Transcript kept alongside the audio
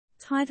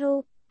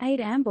Title: Aid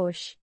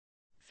Ambush.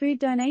 Food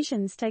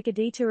donations take a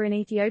detour in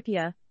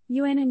Ethiopia,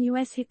 UN and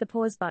US hit the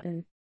pause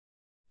button.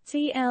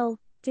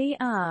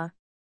 TLDR.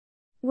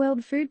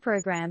 World Food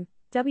Programme,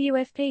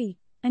 WFP,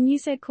 and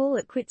USAID call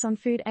it quits on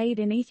food aid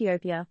in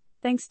Ethiopia,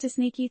 thanks to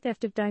sneaky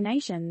theft of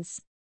donations.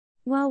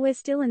 While we're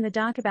still in the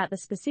dark about the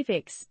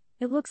specifics,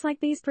 it looks like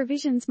these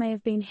provisions may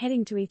have been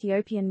heading to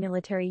Ethiopian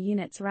military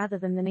units rather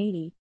than the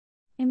needy.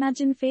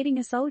 Imagine feeding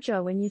a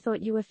soldier when you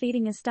thought you were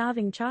feeding a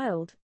starving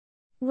child.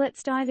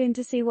 Let's dive in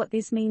to see what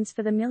this means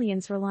for the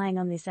millions relying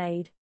on this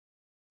aid.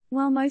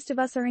 While most of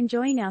us are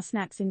enjoying our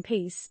snacks in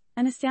peace,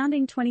 an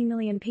astounding 20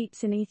 million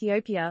peeps in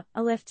Ethiopia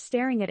are left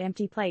staring at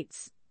empty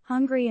plates,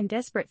 hungry and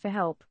desperate for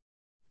help.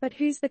 But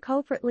who's the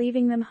culprit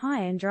leaving them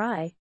high and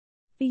dry?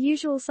 The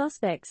usual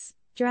suspects: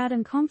 drought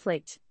and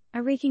conflict,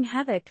 are wreaking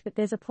havoc, but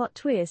there's a plot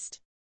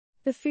twist.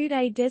 The food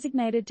aid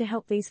designated to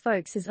help these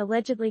folks is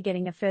allegedly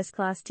getting a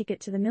first-class ticket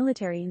to the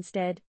military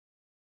instead.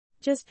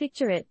 Just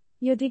picture it.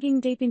 You're digging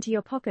deep into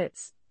your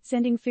pockets,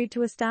 sending food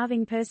to a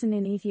starving person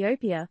in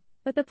Ethiopia,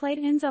 but the plate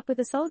ends up with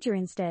a soldier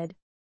instead.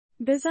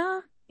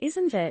 Bizarre,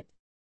 isn't it?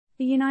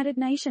 The United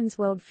Nations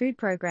World Food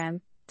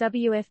Programme,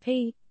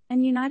 WFP,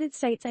 and United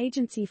States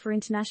Agency for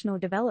International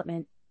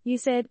Development,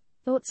 USAID,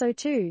 thought so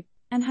too,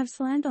 and have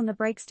slammed on the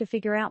brakes to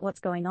figure out what's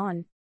going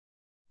on.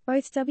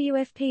 Both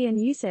WFP and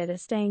USAID are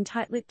staying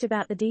tight-lipped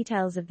about the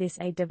details of this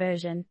aid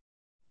diversion.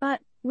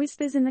 But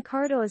whispers in the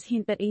corridors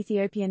hint that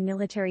Ethiopian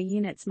military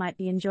units might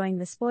be enjoying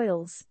the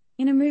spoils,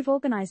 in a move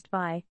organized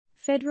by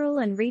federal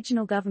and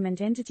regional government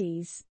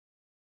entities.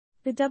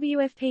 The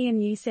WFP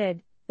and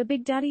USAID, the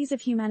big daddies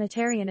of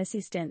humanitarian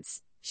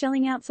assistance,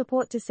 shelling out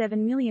support to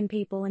 7 million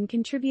people and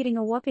contributing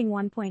a whopping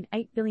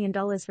 $1.8 billion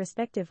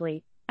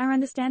respectively, are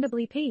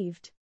understandably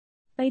peeved.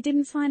 They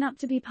didn't sign up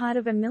to be part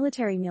of a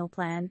military meal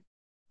plan.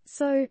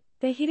 So,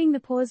 they're hitting the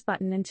pause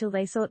button until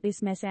they sort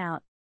this mess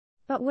out.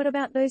 But what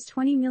about those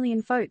 20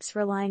 million folks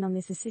relying on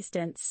this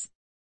assistance?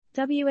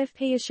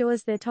 WFP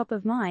assures they're top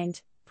of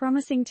mind,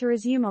 promising to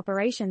resume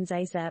operations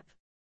ASAP.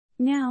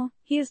 Now,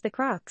 here's the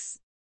crux.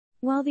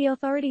 While the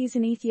authorities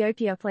in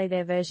Ethiopia play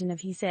their version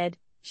of he said,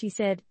 she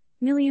said,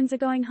 millions are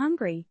going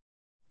hungry.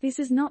 This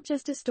is not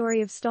just a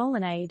story of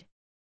stolen aid.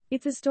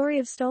 It's a story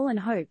of stolen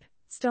hope,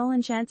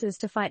 stolen chances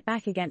to fight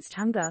back against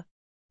hunger.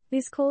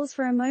 This calls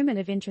for a moment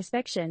of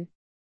introspection.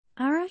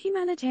 Are our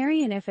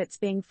humanitarian efforts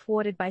being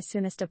thwarted by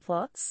sinister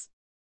plots?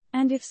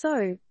 And if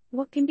so,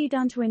 what can be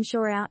done to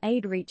ensure our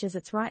aid reaches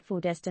its rightful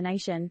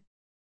destination?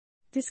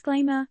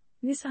 Disclaimer: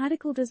 this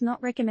article does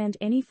not recommend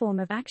any form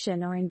of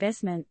action or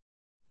investment.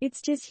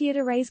 It's just here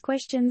to raise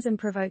questions and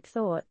provoke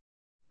thought.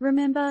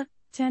 Remember,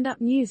 Turned Up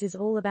News is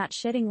all about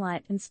shedding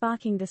light and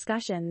sparking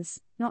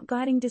discussions, not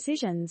guiding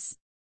decisions.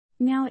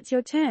 Now it's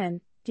your turn,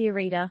 dear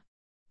reader.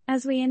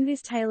 As we end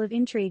this tale of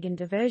intrigue and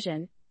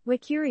diversion, we're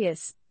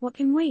curious: what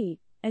can we,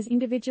 as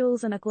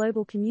individuals and a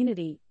global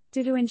community,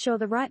 do to ensure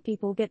the right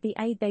people get the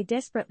aid they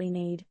desperately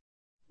need?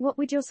 What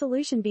would your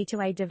solution be to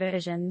aid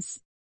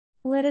diversions?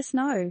 Let us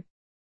know.